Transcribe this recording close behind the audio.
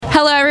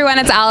Hello everyone,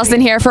 it's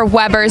Allison here for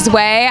Weber's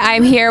Way.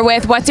 I'm here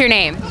with, what's your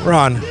name?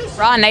 Ron.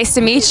 Ron, nice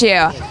to meet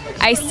you.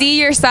 I see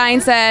your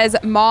sign says,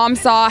 Mom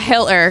saw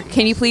Hitler.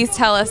 Can you please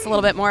tell us a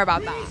little bit more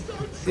about that?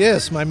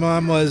 Yes, my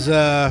mom was,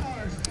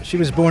 she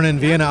was born in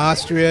Vienna,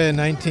 Austria in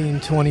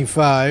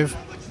 1925.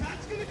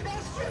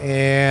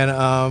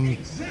 And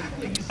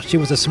she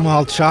was a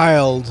small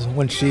child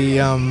when she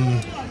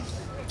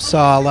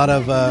saw a lot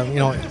of,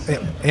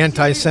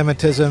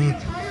 anti-Semitism,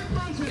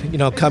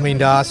 coming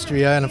to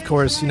Austria. And of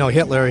course,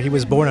 Hitler, he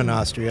was born in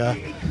Austria.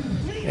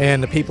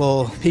 And the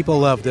people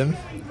loved him.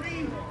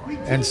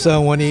 And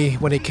so when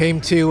he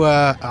came to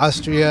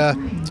Austria,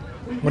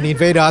 when he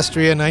invaded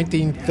Austria in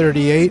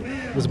 1938,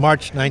 it was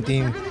March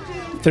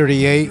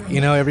 1938,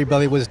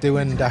 everybody was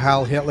doing the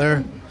Heil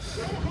Hitler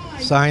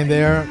sign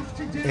there.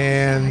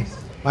 And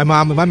my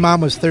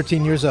mom was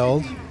 13 years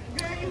old.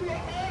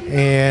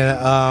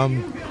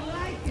 And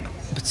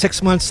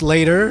 6 months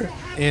later,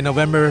 in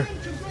November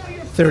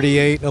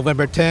 38,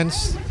 November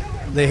 10th,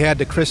 they had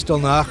the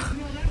Kristallnacht,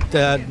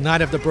 the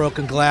Night of the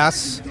Broken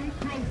Glass,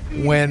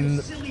 when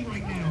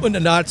the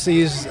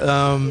Nazis,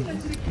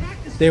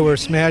 they were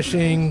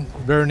smashing,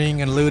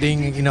 burning, and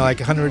looting, like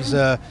hundreds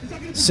of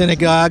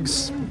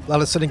synagogues. A lot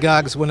of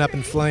synagogues went up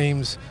in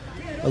flames.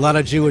 A lot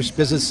of Jewish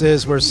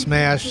businesses were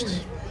smashed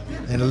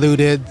and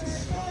looted.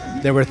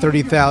 There were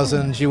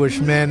 30,000 Jewish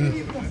men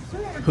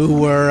who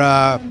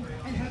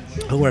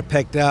were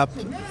picked up,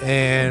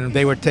 and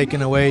they were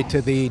taken away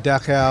to the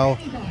Dachau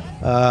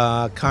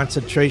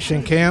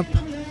concentration camp.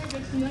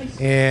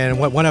 And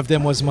one of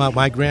them was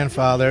my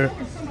grandfather,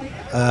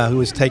 who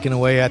was taken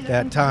away at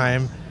that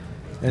time.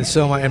 And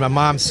so my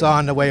mom saw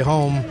on the way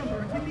home,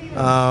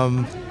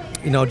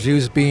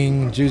 Jews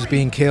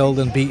being killed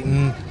and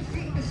beaten,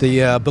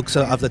 the books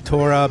of the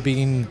Torah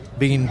being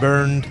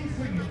burned,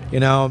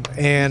 and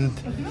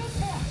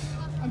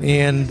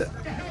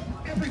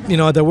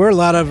there were a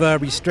lot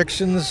of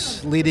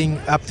restrictions leading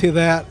up to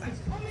that,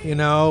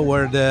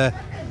 where the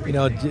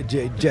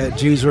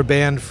Jews were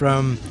banned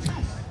from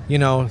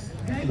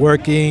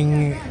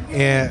working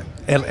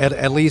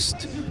at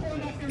least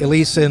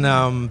in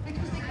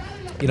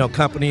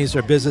companies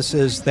or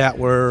businesses that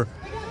were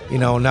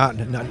not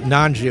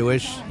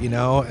non-Jewish.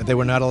 They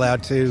were not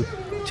allowed to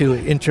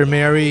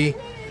intermarry.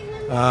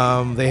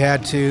 They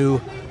had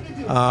to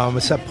at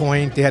some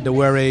point they had to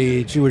wear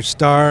a Jewish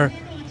star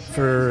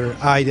for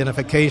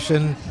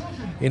identification,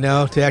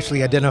 to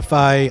actually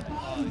identify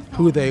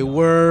who they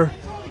were.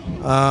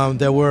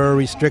 There were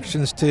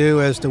restrictions too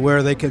as to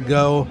where they could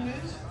go.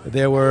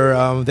 There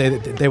were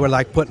they were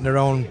like put in their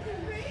own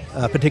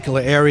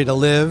particular area to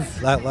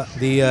live, like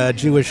the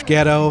Jewish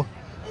ghetto,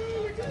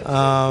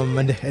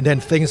 and then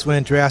things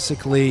went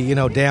drastically,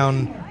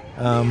 down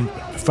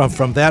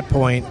from that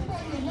point,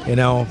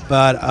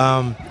 But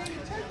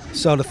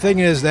so the thing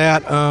is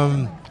that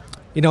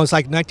it's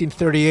like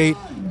 1938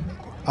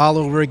 all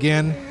over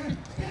again,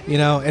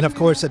 and of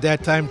course at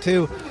that time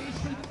too,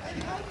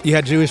 you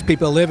had Jewish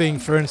people living,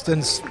 for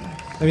instance,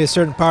 maybe a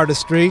certain part of the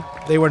street,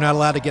 they were not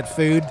allowed to get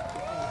food.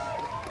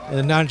 And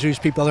the non-Jewish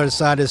people on the other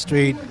side of the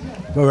street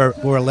were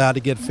allowed to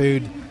get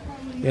food,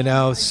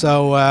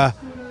 So,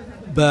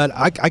 but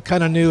I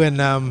kind of knew,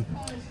 and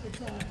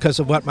because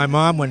of what my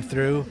mom went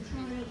through,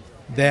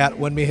 that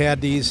when we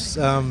had these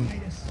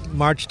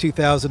March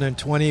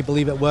 2020, I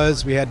believe it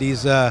was, we had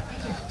these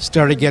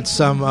started to get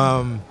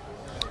some,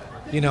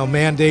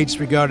 mandates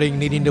regarding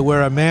needing to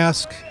wear a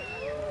mask,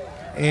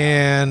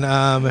 and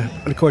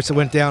of course it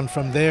went down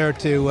from there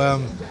to,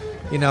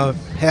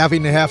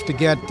 having to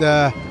get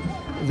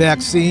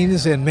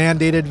vaccines and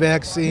mandated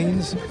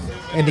vaccines,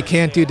 and you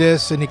can't do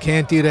this and you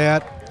can't do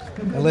that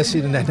unless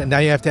now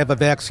you have to have a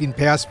vaccine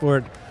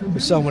passport for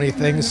so many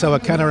things. So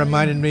it kind of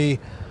reminded me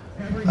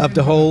of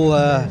the whole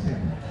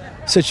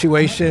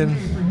situation,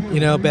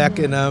 back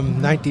in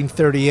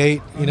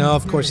 1938.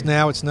 Of course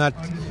now it's not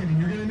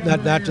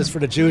just for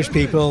the Jewish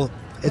people,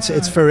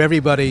 it's for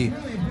everybody.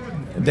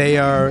 They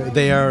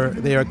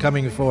are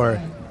coming for,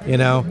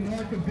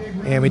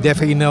 and we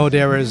definitely know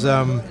there is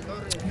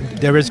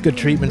good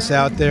treatments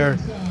out there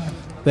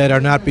that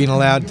are not being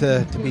allowed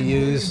to be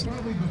used.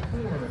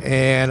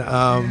 And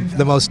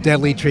the most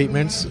deadly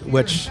treatments,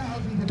 which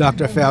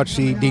Dr.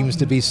 Fauci deems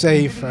to be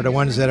safe, are the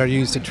ones that are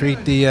used to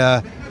treat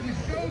the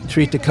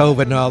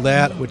COVID and all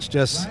that, which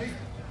just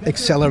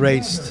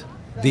accelerates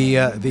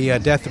the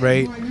death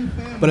rate.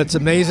 But it's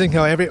amazing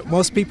how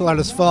most people are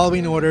just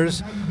following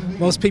orders.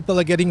 Most people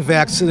are getting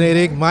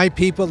vaccinated. My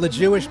people, the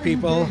Jewish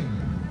people,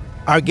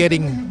 are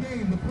getting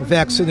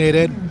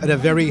vaccinated at a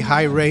very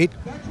high rate,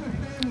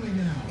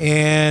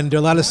 and there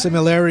are a lot of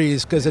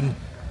similarities because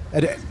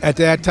at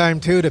that time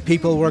too, the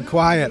people were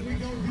quiet,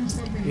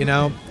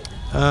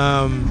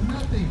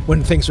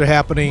 when things were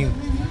happening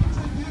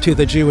to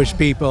the Jewish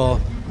people.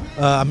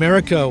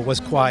 America was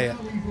quiet,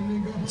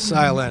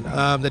 silent.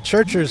 The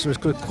churches were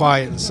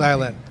quiet and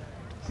silent,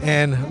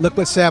 and look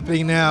what's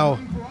happening now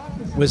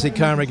with the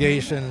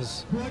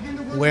congregations,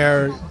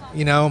 where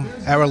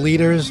our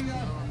leaders,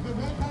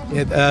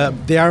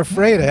 they are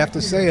afraid. I have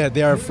to say it.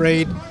 They are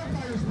afraid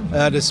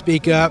to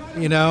speak up.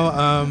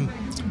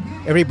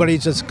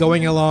 Everybody's just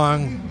going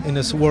along in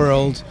this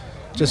world,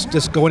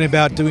 just going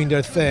about doing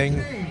their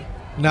thing,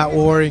 not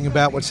worrying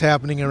about what's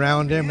happening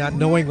around them, not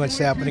knowing what's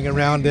happening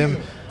around them,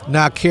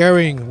 not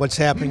caring what's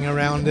happening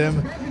around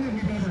them,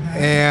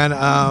 and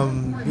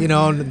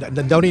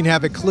don't even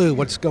have a clue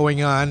what's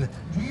going on,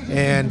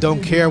 and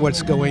don't care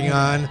what's going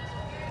on.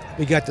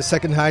 We got the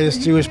second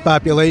highest Jewish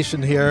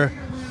population here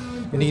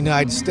in the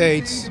United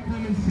States,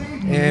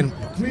 and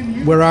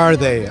where are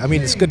they? I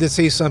mean, it's good to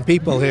see some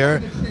people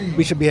here.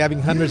 We should be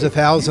having hundreds of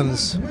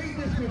thousands,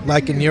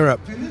 like in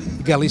Europe.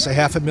 You got at least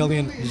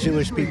 500,000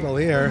 Jewish people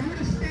here,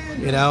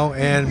 and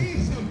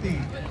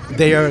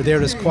they're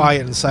just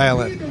quiet and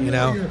silent,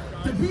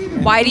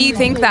 Why do you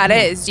think that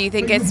is? Do you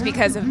think it's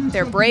because of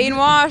they're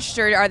brainwashed,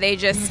 or are they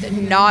just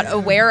not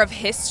aware of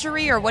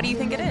history, or what do you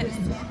think it is?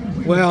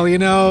 Well,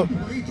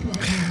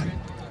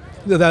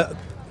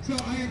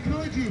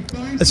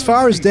 as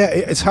far as that,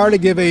 it's hard to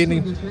give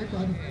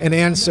an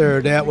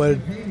answer that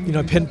would,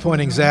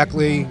 pinpoint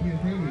exactly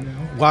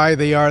why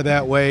they are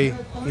that way.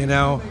 I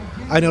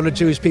know the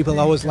Jewish people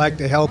always like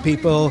to help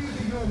people.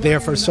 They're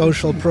for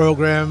social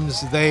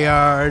programs. They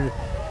are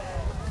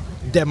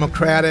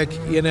democratic,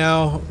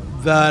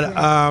 but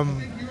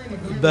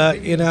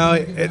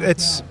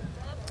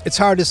it's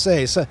hard to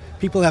say. So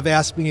people have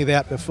asked me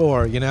that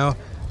before,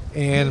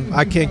 and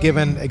I can't give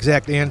an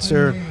exact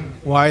answer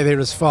why they're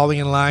just falling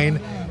in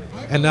line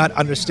and not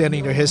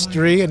understanding their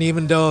history. And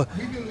even though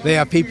they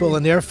have people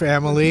in their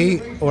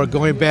family or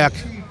going back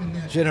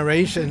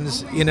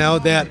generations,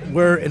 that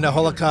were in the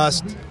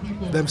Holocaust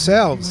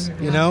themselves,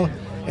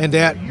 and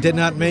that did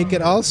not make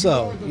it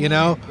also,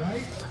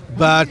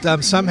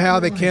 but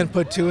somehow they can't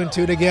put two and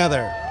two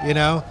together,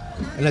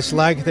 and it's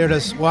like they're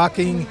just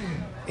walking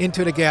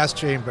into the gas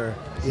chamber,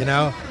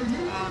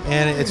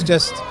 and it's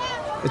just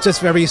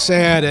very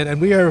sad,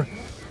 and we are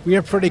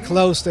pretty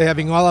close to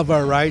having all of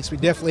our rights. We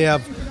definitely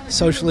have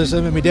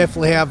socialism, and we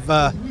definitely have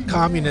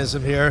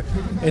communism here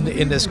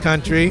in this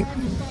country,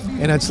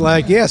 and it's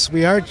like, yes,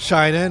 we are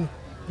China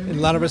in a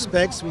lot of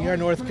respects, we are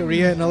North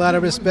Korea in a lot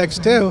of respects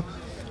too,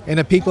 and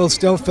the people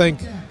still think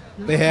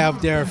they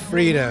have their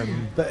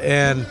freedom,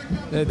 and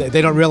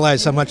they don't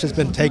realize how much has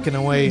been taken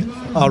away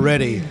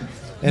already.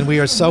 And we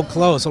are so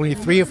close, only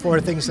 3 or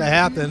 4 things to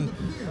happen,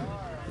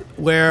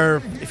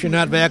 where if you're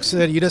not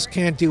vaccinated, you just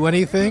can't do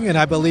anything. And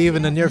I believe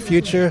in the near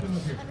future,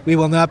 we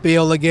will not be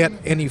able to get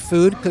any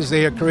food because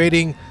they are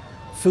creating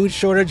food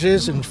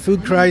shortages and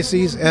food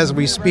crises as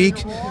we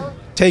speak,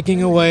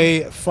 taking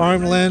away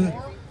farmland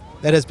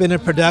that has been in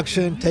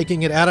production,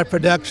 taking it out of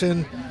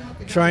production,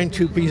 trying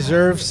to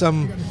preserve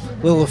some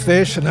little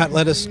fish and not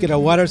let us get a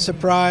water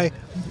supply,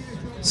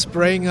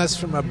 spraying us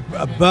from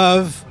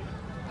above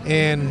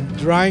and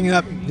drying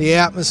up the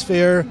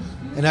atmosphere.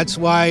 And that's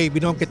why we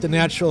don't get the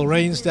natural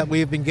rains that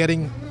we've been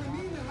getting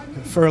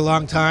for a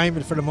long time,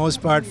 and for the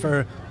most part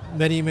for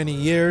many, many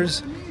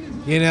years.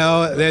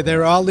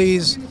 There are all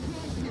these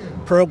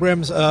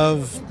programs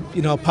of,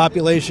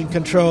 population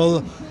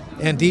control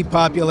and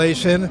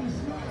depopulation.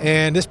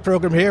 And this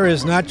program here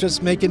is not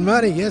just making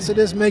money. Yes, it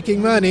is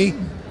making money.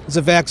 There's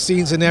the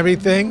vaccines and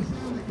everything.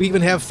 We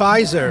even have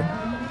Pfizer.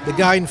 The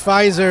guy in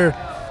Pfizer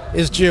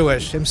is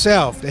Jewish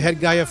himself, the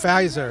head guy of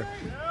Pfizer.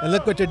 And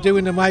look what they're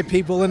doing to my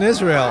people in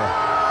Israel.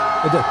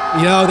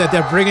 That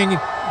they're bringing,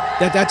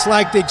 that's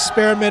like the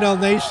experimental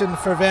nation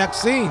for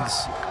vaccines.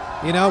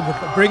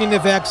 Bringing the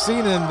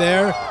vaccine in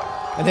there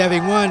and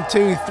having 1,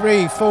 2,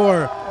 3,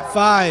 4,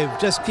 5,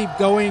 just keep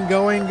going.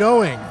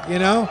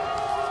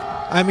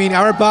 I mean,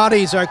 our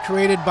bodies are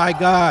created by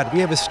God. We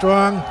have a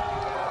strong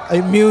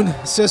immune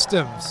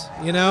systems,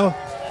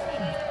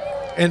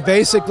 and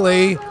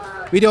basically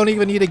we don't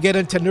even need to get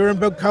into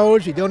Nuremberg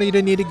codes. You don't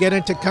even need to get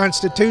into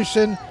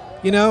Constitution.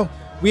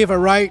 We have a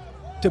right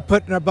to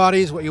put in our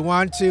bodies what you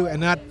want to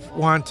and not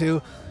want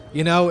to,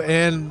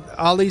 and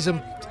all these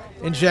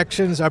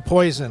injections are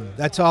poison.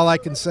 That's all I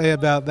can say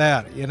about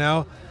that,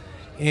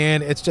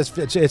 and it's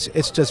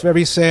just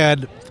very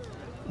sad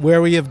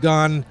where we have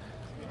gone,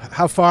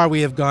 how far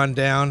we have gone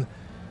down,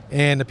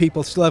 and the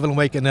people still haven't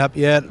waken up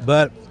yet.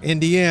 But in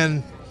the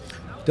end,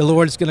 the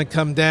Lord's going to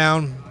come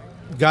down.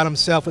 God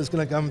himself is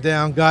going to come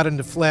down, God in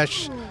the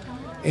flesh,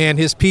 and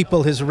his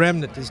people, his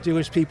remnant, his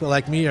Jewish people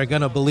like me are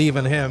going to believe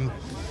in him.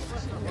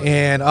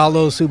 And all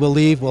those who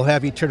believe will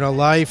have eternal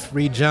life.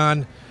 Read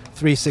John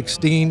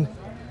 3:16.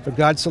 For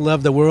God so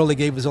loved the world, he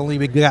gave his only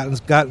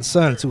begotten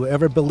Son. So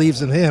whoever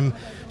believes in him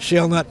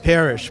shall not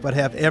perish, but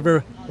have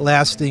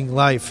everlasting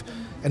life.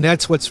 And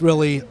that's what's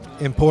really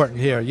important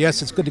here.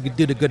 Yes, it's good to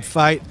do the good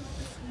fight,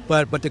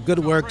 but the good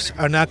works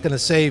are not going to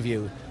save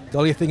you. The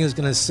only thing that's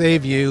going to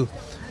save you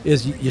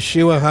is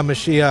Yeshua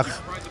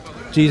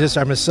HaMashiach, Jesus,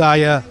 our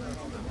Messiah,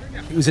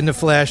 who's in the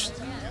flesh.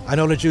 I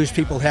know the Jewish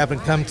people haven't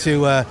come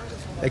to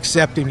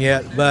accept him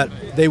yet, but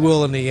they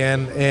will in the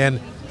end, and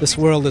this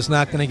world is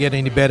not going to get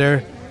any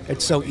better.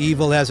 It's so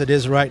evil as it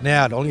is right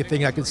now. The only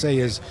thing I can say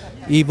is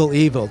evil,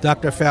 evil.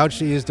 Dr.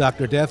 Fauci is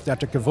Dr. Death,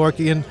 Dr.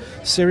 Kevorkian,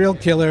 serial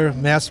killer,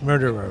 mass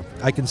murderer.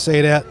 I can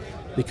say that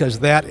because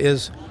that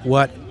is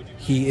what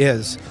he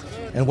is.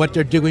 And what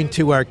they're doing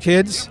to our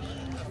kids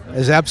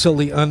is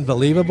absolutely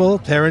unbelievable.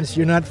 Parents,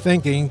 you're not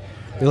thinking.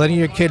 You're letting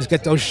your kids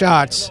get those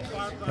shots,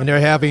 and they're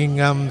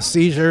having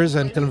seizures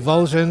and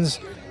convulsions,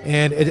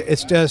 and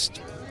it's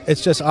just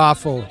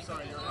awful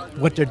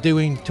what they're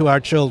doing to our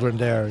children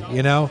there,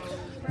 you know?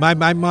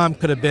 My mom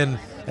could have been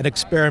an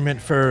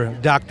experiment for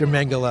Dr.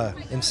 Mengele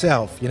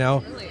himself, you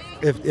know,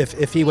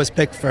 if he was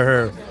picked for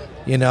her,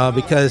 you know,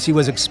 because he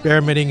was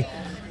experimenting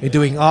and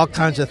doing all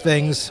kinds of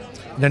things.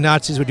 The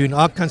Nazis were doing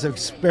all kinds of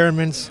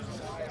experiments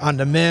on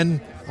the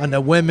men, on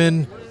the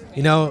women,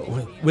 you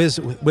know,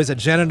 with the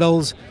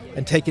genitals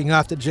and taking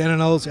off the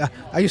genitals.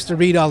 I used to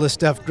read all this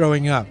stuff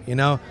growing up, you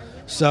know,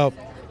 so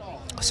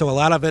a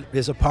lot of it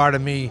is a part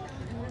of me.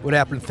 What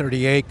happened in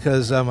 '38?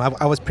 Because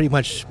I was pretty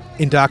much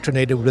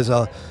indoctrinated with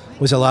a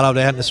lot of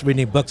that, and just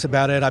reading books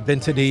about it. I've been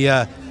to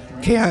the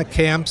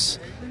camps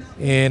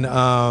in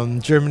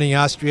Germany,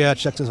 Austria,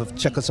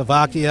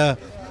 Czechoslovakia.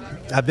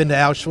 I've been to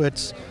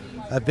Auschwitz.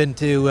 I've been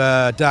to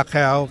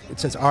Dachau. It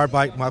says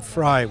Arbeit macht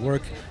frei,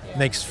 work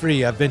makes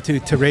free. I've been to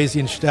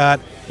Theresienstadt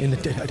in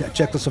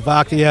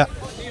Czechoslovakia.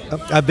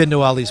 I've been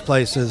to all these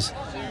places.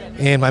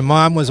 And my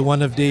mom was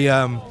one of the,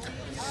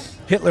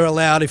 Hitler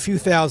allowed a few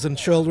thousand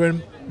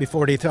children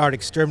before they started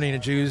exterminating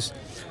the Jews.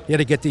 He had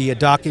to get the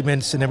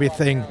documents and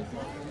everything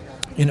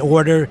in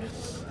order.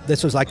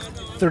 This was like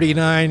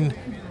 39,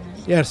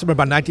 somewhere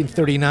about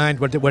 1939,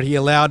 where he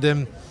allowed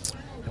them.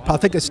 I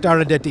think it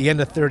started at the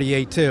end of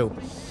 38 too,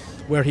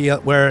 where he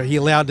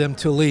allowed them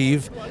to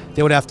leave.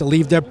 They would have to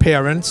leave their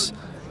parents,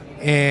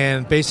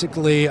 and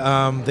basically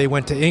they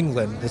went to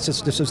England. This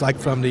is like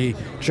from the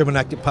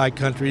German-occupied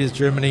countries,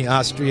 Germany,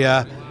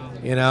 Austria,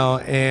 you know,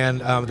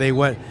 and they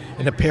went,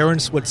 and the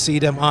parents would see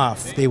them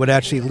off. They would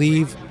actually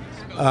leave,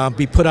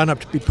 be put on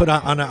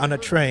a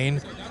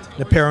train.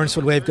 The parents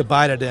would wave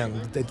goodbye to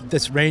them.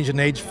 This ranged in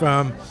age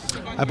from,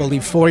 I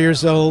believe, 4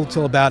 years old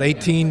till about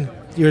 18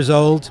 years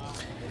old.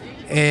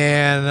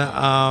 And,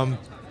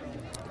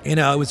 you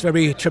know, it was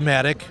very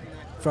traumatic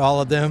for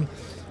all of them.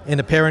 And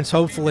the parents,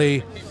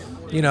 hopefully,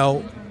 they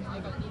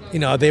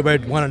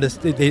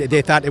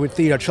they thought they would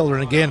feed our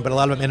children again, but a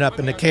lot of them ended up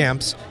in the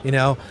camps, you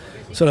know.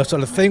 So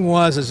the thing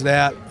was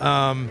that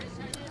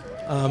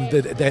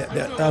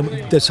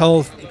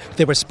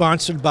they were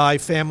sponsored by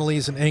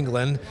families in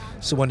England.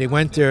 So when they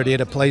went there, they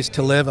had a place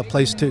to live, a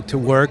place to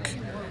work,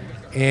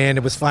 and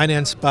it was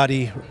financed by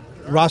the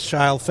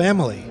Rothschild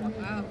family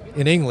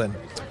in England.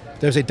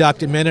 There's a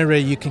documentary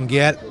you can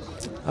get,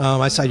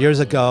 I saw years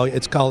ago.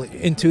 It's called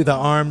Into the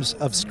Arms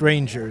of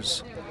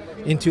Strangers.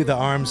 Into the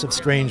Arms of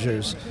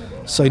Strangers.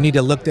 So you need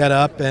to look that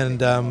up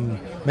and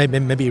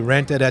maybe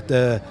rent it at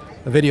the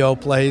video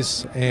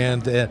place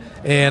and check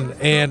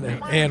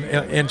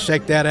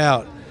that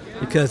out,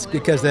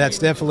 because that's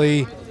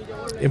definitely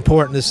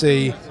important to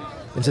see.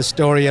 It's a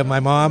story of my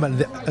mom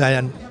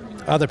and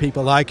other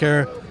people like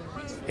her,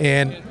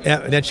 and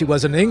then she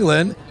was in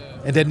England,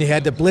 and then you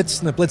had the Blitz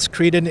and the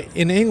Blitzkrieg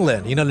in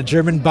England. You know, the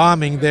German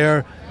bombing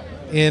there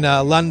in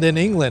London,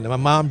 England. My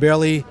mom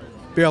barely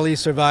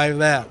survived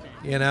that.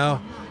 You know,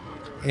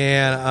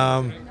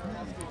 and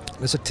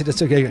it's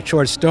a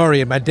short story.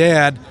 And my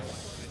dad,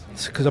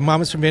 because my mom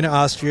was from Vienna,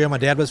 Austria, my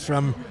dad was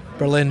from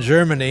Berlin,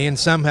 Germany, and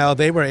somehow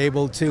they were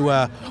able to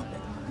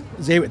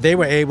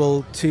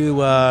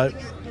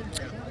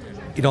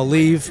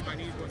leave,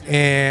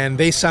 and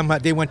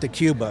they went to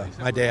Cuba.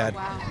 My dad,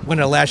 one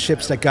of the last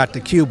ships that got to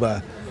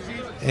Cuba,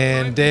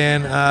 and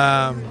then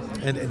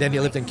he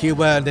lived in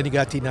Cuba, and then he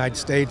got to the United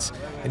States,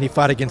 and he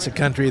fought against a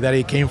country that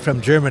he came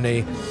from,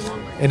 Germany.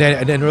 And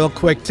then real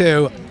quick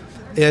too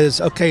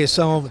is, okay,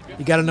 so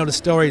you got to know the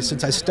story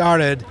since I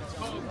started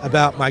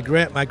about my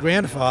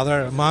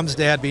grandfather, mom's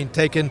dad, being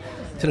taken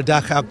to the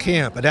Dachau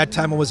camp. At that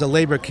time it was a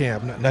labor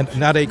camp,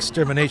 not an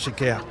extermination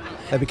camp.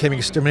 That became an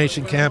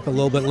extermination camp a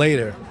little bit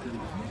later.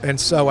 And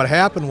so what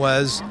happened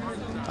was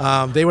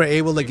they were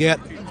able to get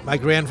my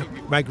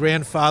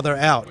grandfather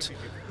out.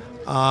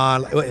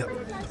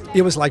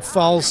 It was like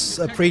false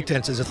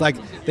pretenses. It's like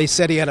they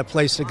said he had a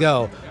place to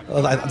go,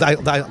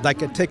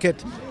 like a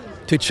ticket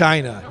to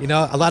China. You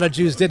know, a lot of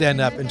Jews did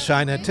end up in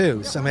China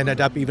too. Some ended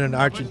up even in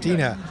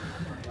Argentina,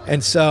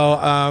 and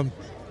so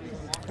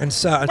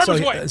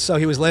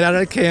he was let out of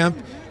the camp,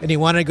 and he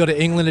wanted to go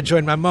to England to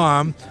join my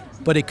mom,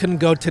 but he couldn't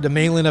go to the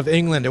mainland of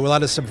England. There were a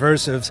lot of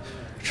subversives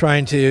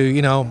trying to,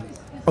 you know,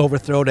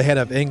 overthrow the head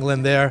of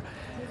England there,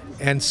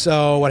 and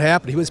so what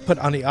happened? He was put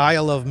on the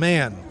Isle of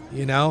Man.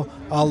 You know,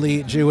 all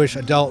the Jewish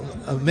adult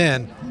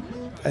men,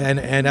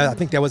 and I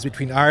think that was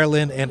between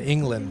Ireland and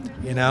England.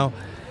 You know.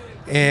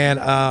 And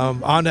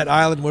on that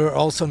island were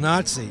also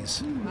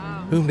Nazis,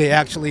 whom they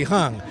actually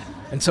hung.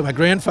 And so my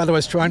grandfather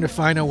was trying to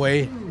find a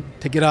way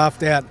to get off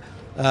that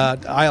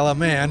Isle of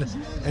Man.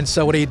 And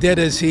so what he did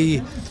is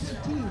he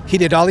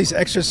did all these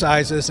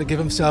exercises to give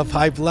himself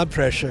high blood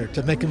pressure,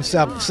 to make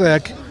himself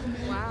sick.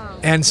 Wow.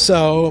 And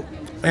so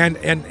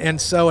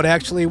it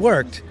actually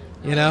worked,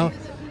 you know.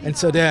 And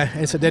so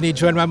then he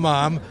joined my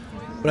mom.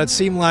 But it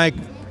seemed like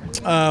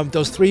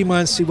those 3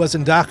 months he was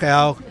in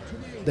Dachau,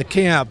 the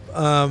camp,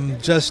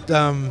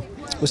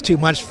 was too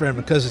much for him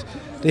because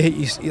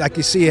like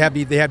you see,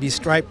 they have these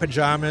striped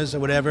pajamas or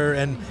whatever,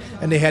 and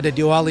they had to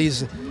do all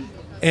these,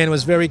 and it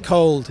was very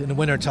cold in the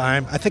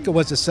wintertime. I think it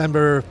was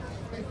December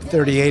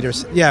 38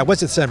 it was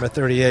December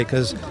 38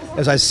 because,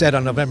 as I said,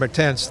 on November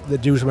 10th, the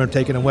Jews were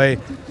taken away.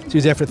 So he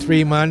was there for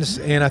 3 months,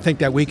 and I think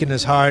that weakened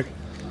his heart.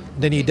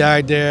 Then he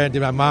died there, and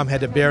then my mom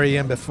had to bury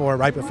him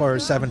right before her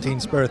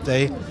 17th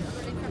birthday.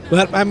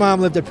 But my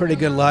mom lived a pretty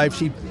good life.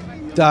 She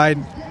died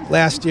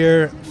last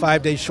year,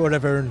 5 days short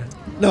of her,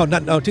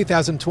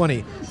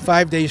 2020,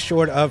 5 days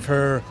short of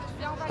her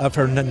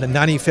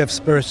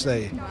 95th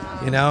birthday,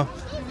 you know.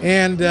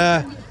 And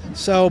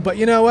but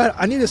you know what?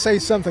 I need to say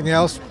something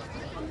else.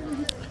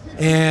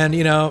 And,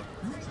 you know,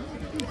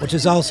 which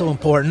is also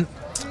important.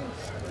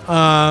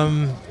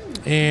 And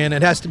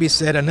it has to be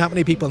said, and not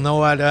many people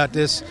know about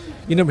this.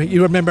 You know,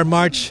 you remember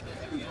March,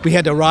 we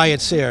had the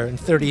riots here in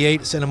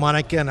 38, Santa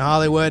Monica and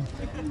Hollywood.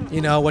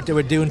 You know, what they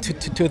were doing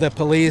to the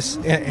police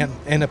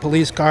and the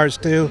police cars,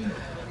 too.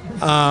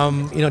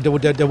 You know,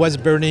 there was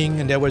burning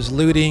and there was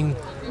looting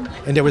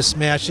and there was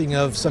smashing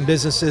of some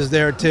businesses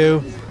there,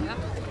 too.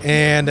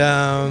 And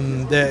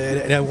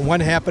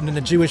one happened in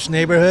a Jewish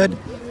neighborhood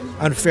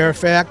on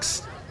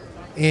Fairfax,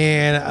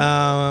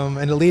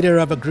 and the leader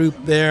of a group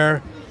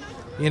there,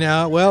 you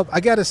know, well, I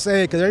got to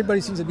say it because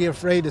everybody seems to be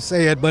afraid to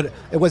say it, but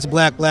it was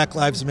Black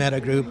Lives Matter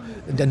group,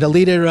 and the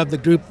leader of the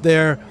group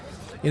there,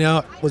 you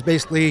know, was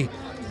basically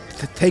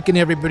taking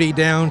everybody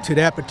down to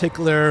that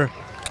particular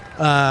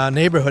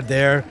neighborhood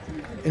there,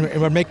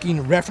 and we're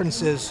making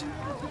references.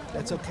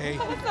 That's okay.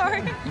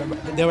 Sorry.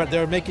 They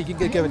were making. You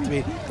can give it to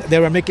me. They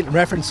were making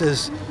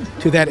references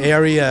to that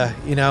area,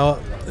 you know,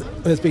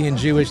 as being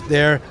Jewish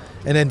there.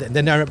 And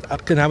then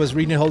I was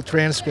reading the whole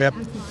transcript,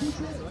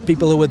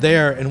 people who were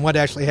there, and what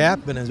actually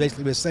happened is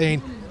basically was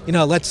saying, you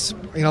know,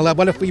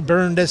 what if we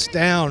burn this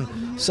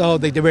down? So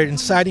they were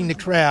inciting the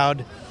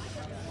crowd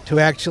to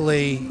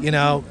actually, you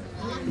know,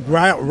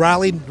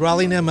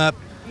 rallying them up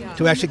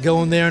to actually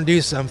go in there and do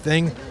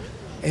something.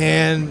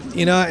 And,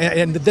 you know,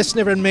 and this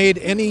never made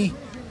any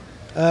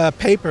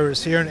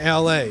papers here in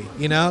L.A.,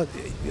 you know.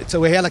 So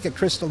we had like a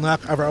crystal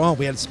knock of our own.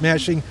 We had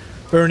smashing,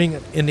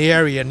 burning in the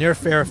area near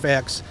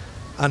Fairfax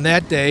on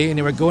that day, and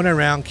they were going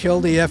around, kill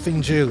the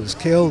effing Jews,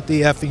 kill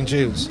the effing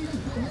Jews.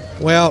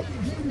 Well,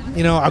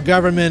 you know, our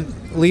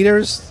government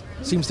leaders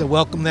seems to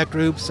welcome that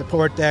group,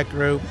 support that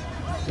group,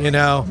 you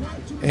know,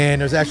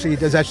 and there's actually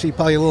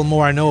probably a little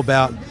more I know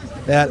about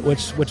that,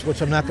 which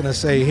I'm not going to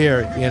say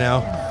here, you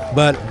know,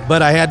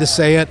 but I had to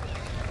say it,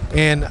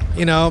 and,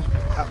 you know,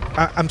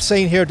 I'm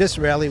saying here at this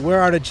rally,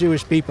 where are the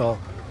Jewish people?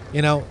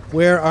 You know,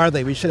 where are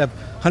they? We should have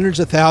hundreds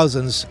of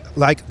thousands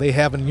like they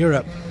have in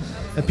Europe.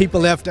 And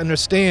people have to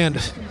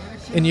understand,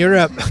 in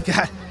Europe,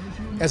 God,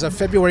 as of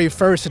February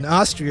 1st in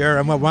Austria,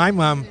 and where my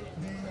mom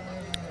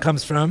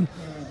comes from,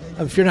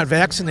 if you're not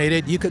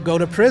vaccinated, you could go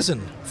to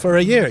prison for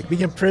a year. Be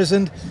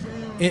imprisoned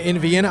in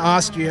Vienna,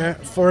 Austria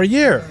for a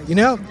year. You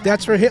know,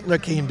 that's where Hitler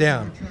came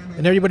down.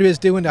 And everybody was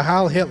doing the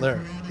Heil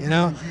Hitler, you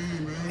know.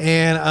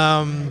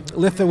 And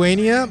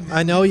Lithuania,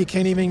 I know you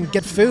can't even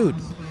get food,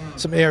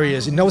 some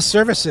areas, and no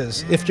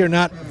services if you're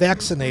not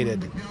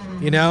vaccinated,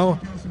 you know.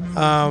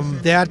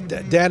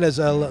 That is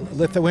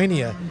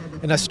Lithuania.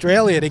 In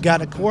Australia, they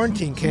got a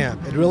quarantine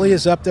camp. It really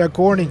is up there,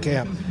 quarantine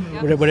camp,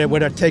 where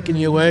they're taking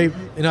you away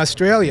in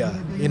Australia,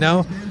 you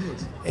know.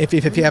 If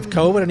you have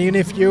COVID, and even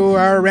if you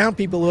are around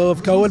people who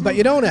have COVID, but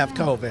you don't have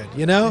COVID,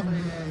 you know.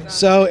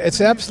 So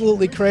it's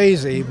absolutely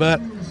crazy, but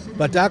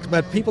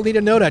people need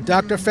to know that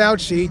Dr.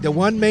 Fauci, the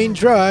one main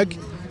drug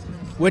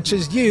which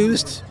is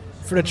used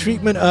for the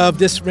treatment of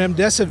this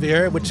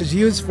remdesivir, which is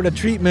used for the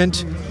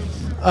treatment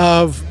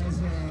of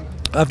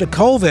the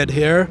COVID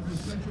here,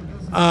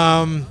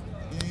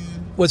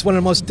 was one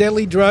of the most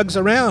deadly drugs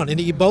around. In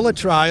the Ebola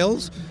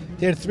trials,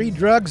 there are 3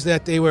 drugs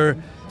that they were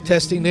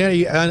testing there,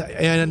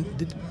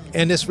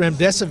 and this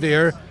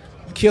remdesivir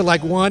killed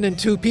like 1 and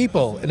 2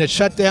 people, and it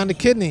shut down the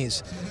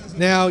kidneys.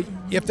 Now,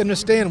 you have to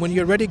understand, when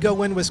you already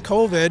go in with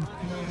COVID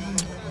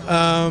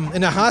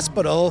in a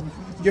hospital,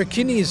 your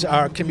kidneys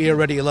can be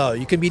already low.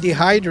 You can be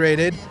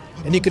dehydrated,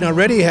 and you can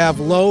already have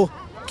low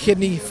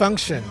kidney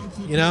function,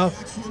 you know.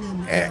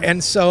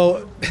 And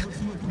so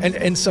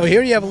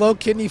here you have low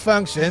kidney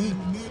function,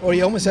 or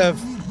you almost have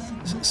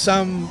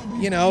some,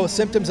 you know,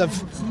 symptoms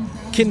of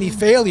kidney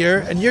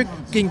failure, and you're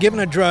being given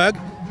a drug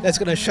that's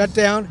going to shut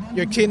down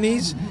your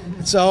kidneys.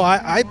 So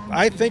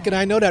I think, and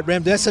I know that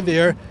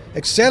remdesivir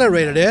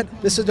accelerated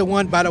it. This is the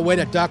one, by the way,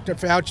 that Dr.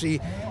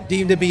 Fauci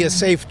deemed to be a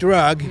safe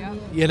drug,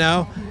 you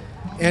know.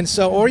 And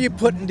so, or you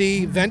put in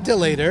the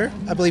ventilator.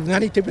 I believe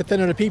 92%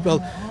 of the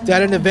people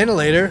died in the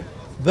ventilator,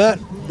 but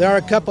there are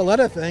a couple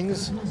other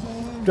things,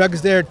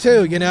 drugs there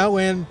too, you know.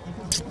 And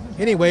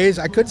anyways,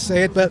 I could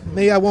say it, but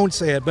maybe I won't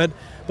say it. But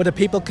the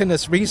people can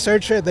just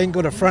research it. They can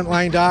go to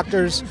frontline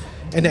doctors,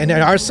 and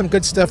there are some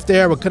good stuff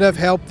there. We could have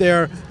helped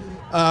their,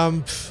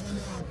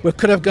 we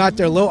could have got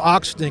their low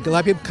oxygen. A lot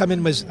of people come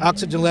in with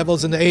oxygen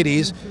levels in the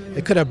 80s.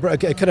 It could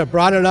have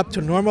brought it up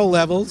to normal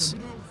levels,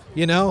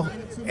 you know,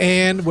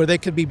 and where they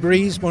could be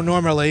breathed more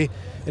normally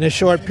in a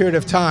short period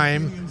of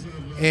time.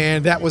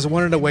 and that was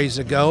one of the ways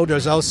to go.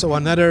 There's also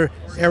another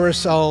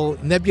aerosol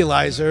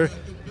nebulizer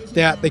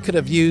that they could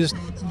have used,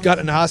 got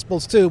in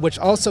hospitals too, which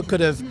also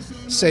could have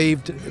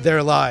saved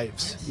their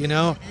lives, you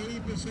know?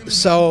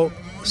 So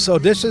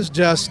this is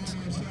just,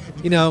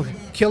 you know,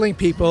 killing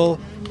people,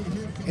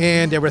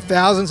 and there were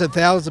thousands and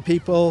thousands of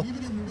people,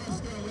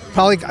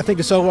 probably, I think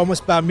it's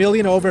almost about a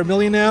million, over a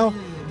million now,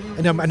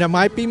 and there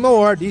might be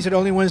more. These are the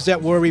only ones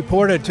that were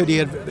reported to the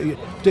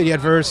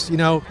adverse,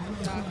 to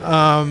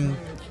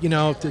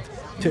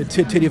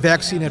the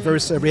vaccine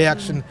adverse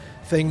reaction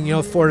thing, you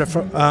know, for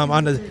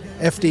on the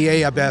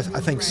FDA, I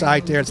think,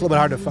 site there. It's a little bit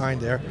hard to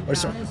find there,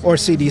 or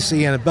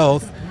CDC, and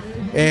both.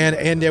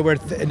 And there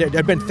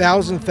have been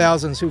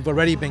thousands who've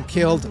already been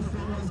killed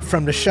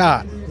from the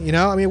shot. You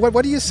know, I mean,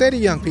 what do you say to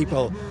young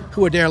people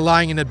who are there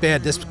lying in the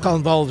bed, this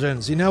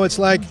convulsions? You know, it's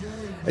like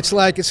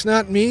it's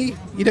not me.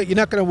 You're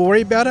not going to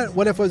worry about it.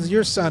 What if it was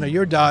your son or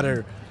your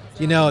daughter?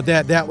 You know,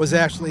 that was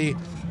actually,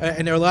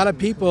 and there are a lot of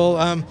people,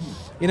 and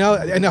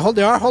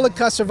there are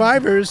Holocaust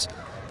survivors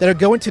that are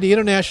going to the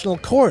international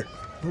court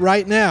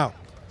right now,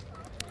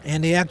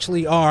 and they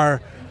actually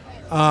are.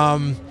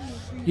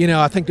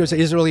 I think there's an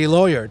Israeli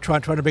lawyer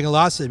trying to bring a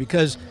lawsuit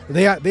because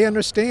they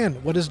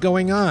understand what is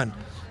going on,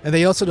 and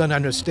they also don't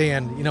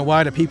understand, you know,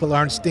 why the people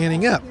aren't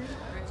standing up.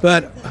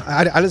 But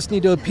I just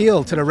need to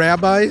appeal to the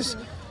rabbis,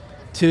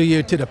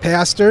 to the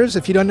pastors.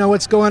 If you don't know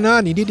what's going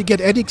on, you need to get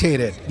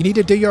educated. You need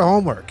to do your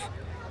homework.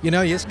 You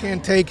know, you just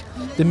can't take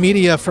the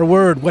media for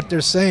word what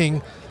they're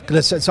saying,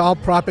 because it's all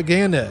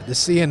propaganda. The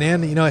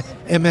CNN, you know,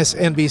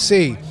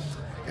 MSNBC,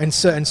 and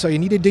so you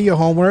need to do your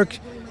homework.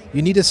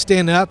 You need to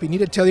stand up. You need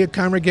to tell your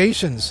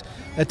congregations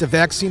that the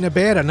vaccine are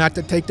bad or not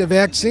to take the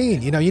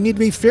vaccine. You know, you need to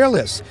be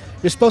fearless.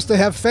 You're supposed to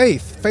have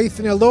faith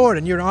in the Lord,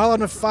 and you're all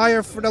on a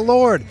fire for the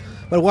Lord.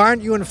 But why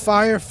aren't you on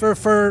fire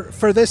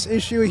for this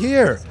issue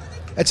here?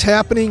 It's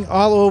happening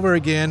all over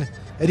again,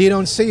 and you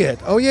don't see it.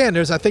 Oh yeah, and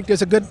I think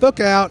there's a good book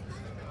out.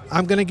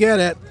 I'm going to get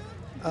it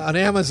on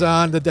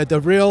Amazon.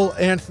 The real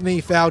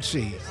Anthony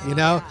Fauci. You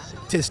know,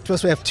 it's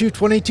supposed to have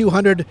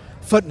 2,200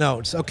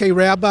 footnotes. Okay,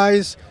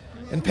 rabbis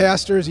and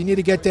pastors, you need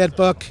to get that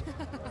book.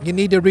 You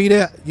need to read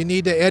it. You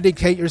need to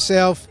educate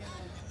yourself.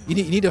 You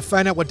need to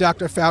find out what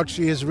Dr.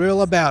 Fauci is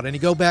real about. And he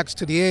goes back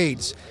to the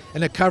AIDS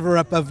and the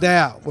cover-up of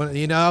that,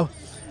 you know.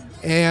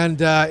 And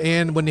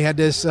when he had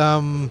this,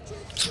 I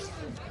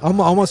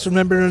almost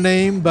remember the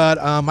name, but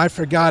I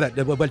forgot it,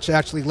 which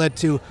actually led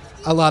to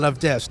a lot of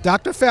deaths.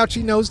 Dr.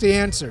 Fauci knows the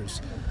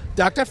answers.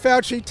 Dr.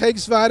 Fauci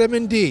takes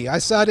vitamin D. I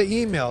saw the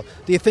email.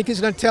 Do you think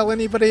he's going to tell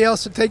anybody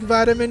else to take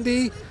vitamin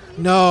D?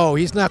 No,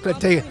 he's not going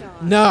to take.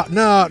 No,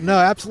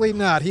 absolutely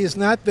not. He is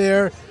not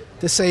there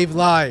to save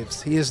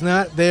lives. He is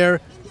not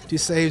there to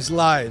save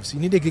lives. You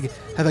need to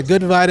have a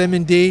good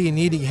vitamin D. You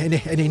need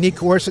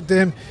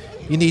quercetin.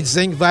 You need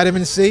zinc,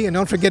 vitamin C, and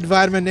don't forget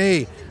vitamin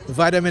A.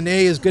 Vitamin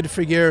A is good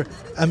for your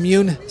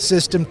immune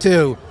system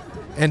too,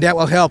 and that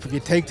will help if you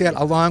take that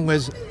along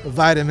with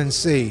vitamin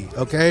C.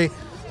 Okay,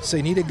 so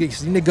you need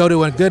to go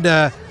to a good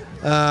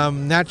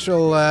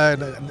natural,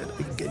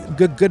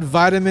 good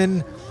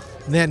vitamin,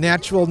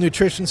 natural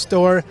nutrition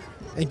store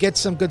and get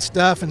some good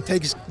stuff, and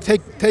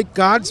take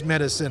God's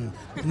medicine,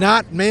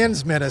 not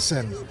man's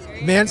medicine.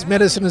 Man's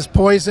medicine is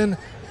poison.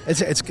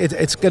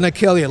 It's going to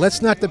kill you.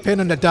 Let's not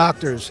depend on the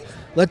doctors.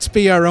 Let's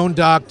be our own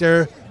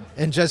doctor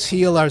and just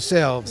heal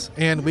ourselves,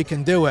 and we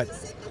can do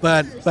it.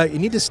 But you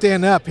need to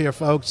stand up here,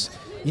 folks.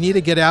 You need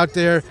to get out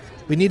there.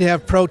 We need to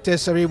have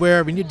protests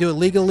everywhere. We need to do it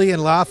legally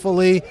and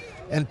lawfully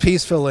and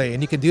peacefully,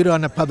 and you can do it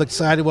on the public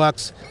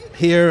sidewalks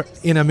here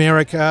in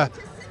America.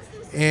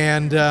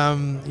 And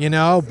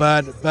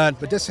but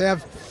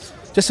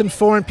just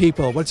inform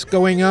people what's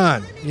going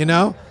on, you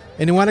know.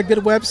 And you want a good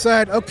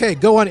website? Okay,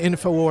 go on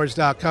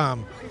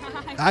Infowars.com.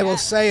 I will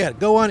say it.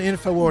 Go on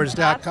Infowars.com.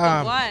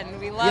 That's the one.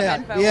 We love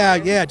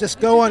Infowars. Yeah. Just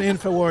go on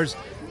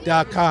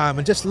Infowars.com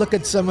and just look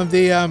at some of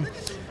the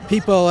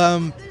people,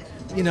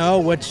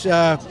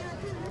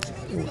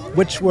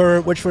 which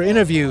were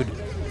interviewed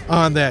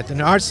on that. And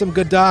there are some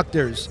good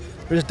doctors.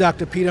 There's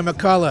Dr. Peter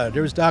McCullough.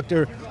 There's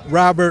Dr.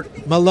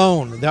 Robert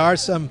Malone. There are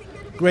some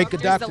great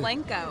good doctors.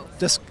 Zelenko.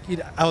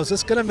 I was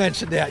just going to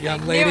mention that,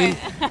 young lady.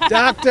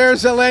 Dr.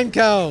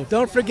 Zelenko.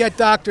 Don't forget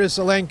Dr.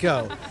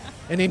 Zelenko.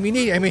 And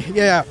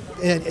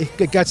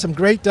it got some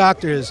great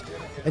doctors.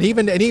 And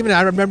even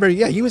I remember,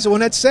 he was the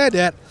one that said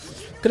that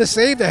could have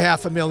saved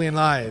 500,000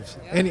 lives.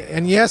 Yeah.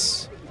 And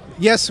yes,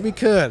 we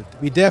could.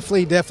 We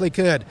definitely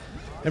could.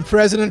 And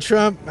President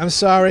Trump, I'm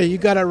sorry, you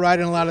got it right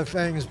in a lot of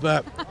things,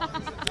 but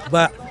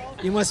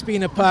you must be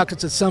in the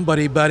pockets of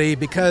somebody, buddy,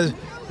 because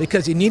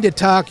you need to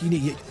talk.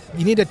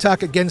 You need to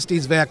talk against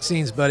these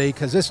vaccines, buddy,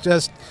 because this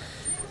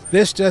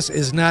just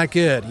is not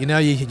good. You know,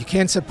 you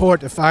can't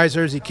support the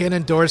Pfizers, you can't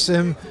endorse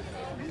them,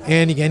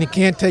 and you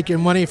can't take your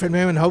money from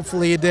them, and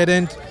hopefully you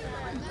didn't.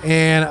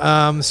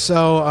 And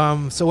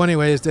so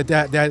anyways,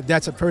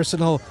 that's a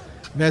personal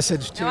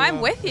message to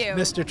I'm with you.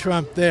 Mr.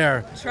 Trump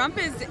there. Trump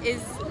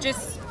is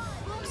just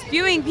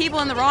spewing people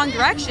in the wrong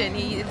direction.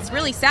 It's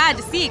really sad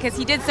to see because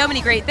he did so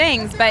many great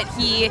things, but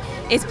he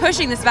is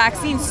pushing this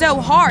vaccine so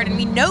hard, and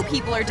we know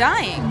people are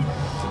dying.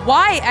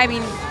 Why? I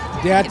mean,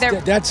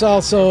 that's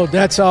also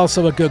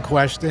a good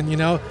question, you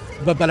know.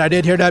 But I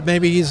did hear that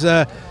maybe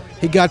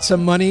he got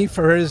some money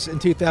for his in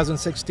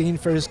 2016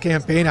 for his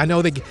campaign. I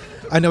know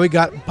he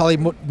got probably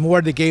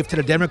more they gave to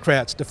the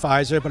Democrats to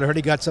Pfizer, but I heard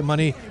he got some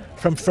money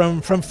from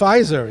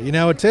Pfizer, you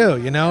know,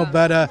 too, you know.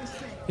 But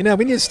you know,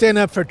 we need to stand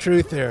up for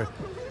truth here.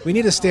 We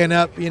need to stand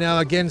up, you know,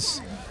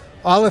 against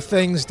all the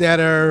things that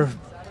are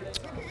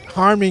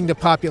harming the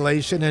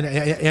population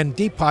and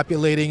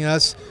depopulating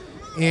us.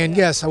 And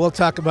yes, I will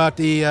talk about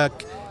the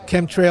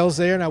chemtrails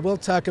there, and I will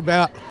talk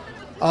about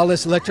all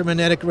this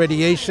electromagnetic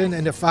radiation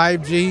and the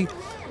 5G.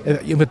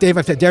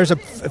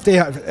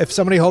 If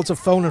somebody holds a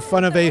phone in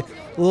front of a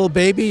little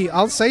baby,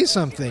 I'll say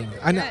something.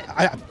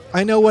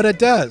 I know what it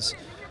does.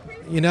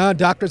 You know,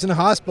 doctors in the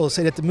hospital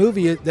say that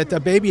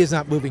the baby is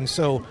not moving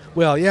so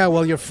well. Yeah,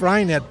 well, you're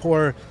frying that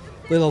poor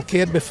little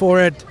kid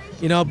before it,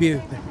 you know,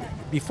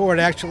 before it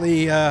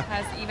actually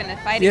has even a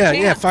fighting chance.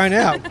 Yeah, find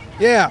out.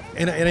 Yeah,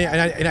 and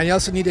I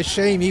also need to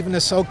shame even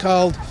the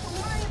so-called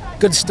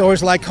good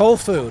stores like Whole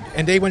Foods,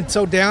 and they went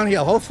so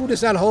downhill. Whole Foods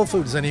is not Whole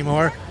Foods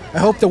anymore. I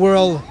hope the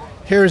world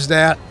hears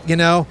that, you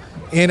know,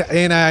 and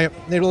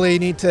they really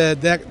need to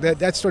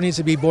that store needs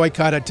to be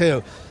boycotted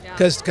too,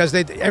 because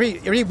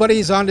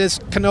everybody's on this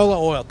canola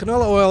oil.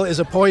 Canola oil is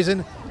a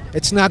poison.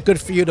 It's not good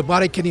for you. The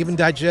body can't even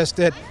digest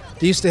it.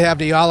 They used to have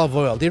the olive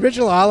oil, the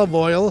original olive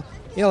oil.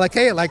 You know, like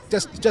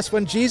just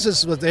when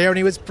Jesus was there and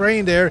he was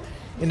praying there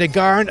in the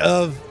Garden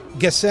of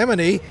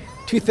Gethsemane,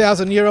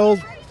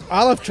 2,000-year-old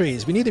olive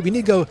trees. We need to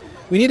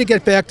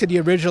get back to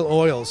the original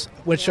oils,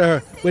 which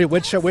are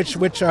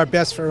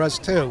best for us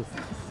too.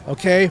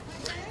 Okay,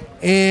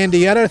 and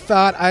the other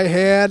thought I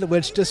had,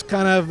 which just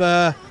kind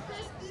of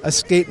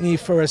escaped me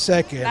for a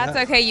second. That's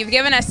okay. You've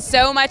given us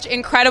so much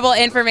incredible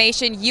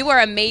information. You are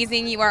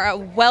amazing. You are a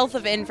wealth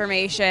of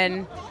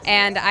information,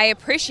 and I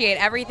appreciate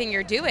everything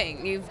you're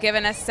doing. You've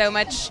given us so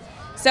much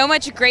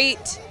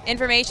great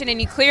information, and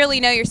you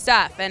clearly know your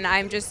stuff, and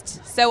I'm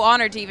just so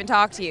honored to even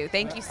talk to you.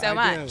 Thank you so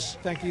much.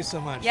 Thank you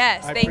so much.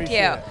 Yes, thank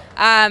you.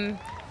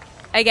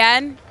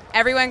 Again,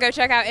 everyone go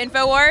check out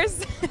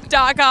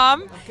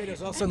Infowars.com. Okay,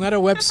 there's also another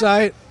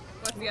website.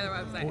 What's the other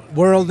website?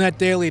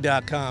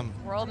 WorldNetDaily.com.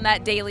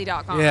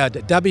 WorldNetDaily.com. Yeah,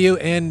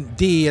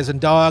 WND as in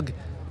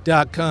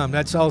dog.com.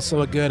 That's also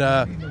a good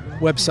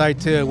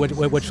website too,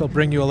 which will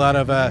bring you a lot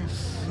of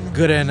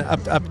good and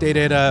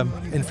updated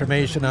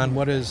information on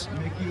what is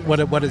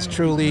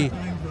truly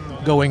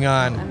going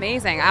on.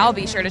 Amazing. I'll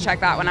be sure to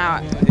check that one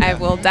out. I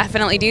will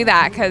definitely do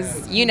that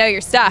because you know your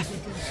stuff.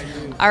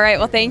 All right.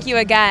 Well, thank you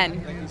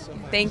again.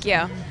 Thank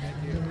you.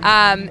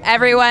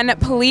 Everyone,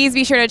 please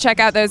be sure to check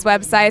out those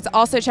websites.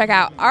 Also check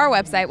out our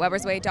website,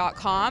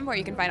 webbersway.com, where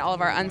you can find all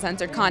of our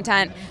uncensored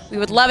content. We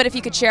would love it if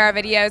you could share our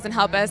videos and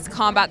help us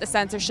combat the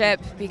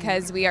censorship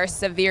because we are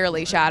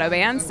severely shadow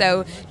banned.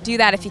 So do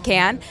that if you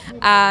can.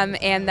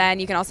 And then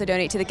you can also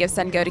donate to the Give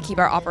Send Go to keep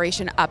our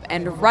operation up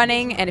and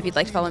running. And if you'd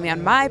like to follow me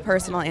on my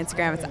personal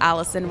Instagram, it's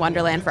Allison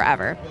Wonderland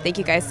Forever. Thank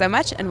you guys so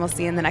much, and we'll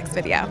see you in the next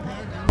video.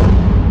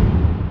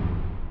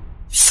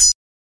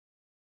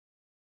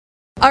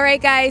 All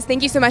right, guys,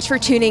 thank you so much for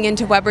tuning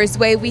into Weber's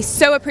Way. We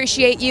so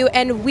appreciate you,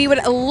 and we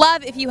would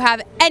love if you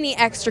have any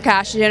extra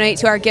cash to donate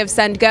to our Give,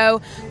 Send,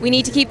 Go. We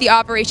need to keep the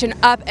operation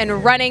up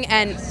and running,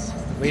 and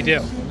we do.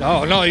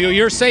 Oh, no,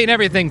 you're saying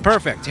everything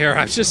perfect here.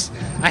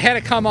 I had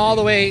to come all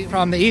the way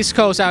from the East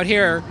Coast out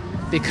here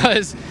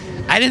because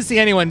I didn't see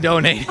anyone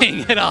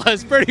donating at all.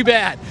 It's pretty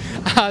bad.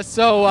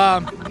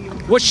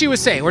 What she was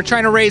saying, we're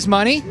trying to raise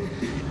money.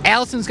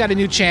 Allison's got a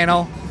new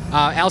channel.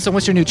 Allison,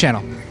 what's your new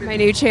channel? My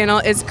new channel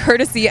is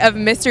courtesy of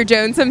Mr.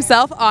 Jones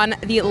himself on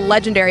the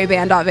legendary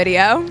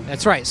Band.video.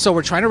 That's right. So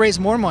we're trying to raise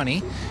more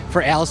money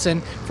for Allison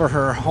for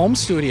her home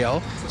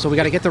studio. So we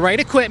got to get the right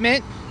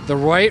equipment, the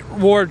right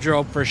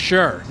wardrobe for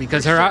sure,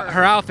 because her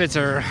outfits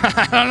are,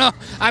 I don't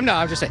know.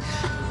 I'm just saying.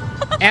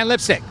 And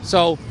lipstick.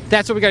 So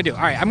that's what we got to do.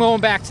 All right, I'm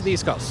going back to the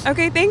East Coast.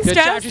 Okay, thanks, Good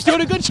Jess. job. She's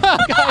doing a good job,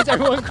 guys.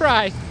 Everyone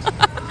cry.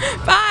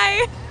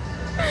 Bye.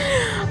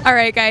 All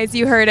right, guys,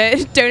 you heard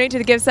it. Donate to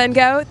the Give, Send,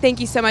 Go. Thank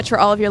you so much for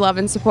all of your love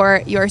and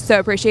support. You are so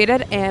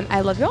appreciated, and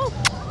I love you all.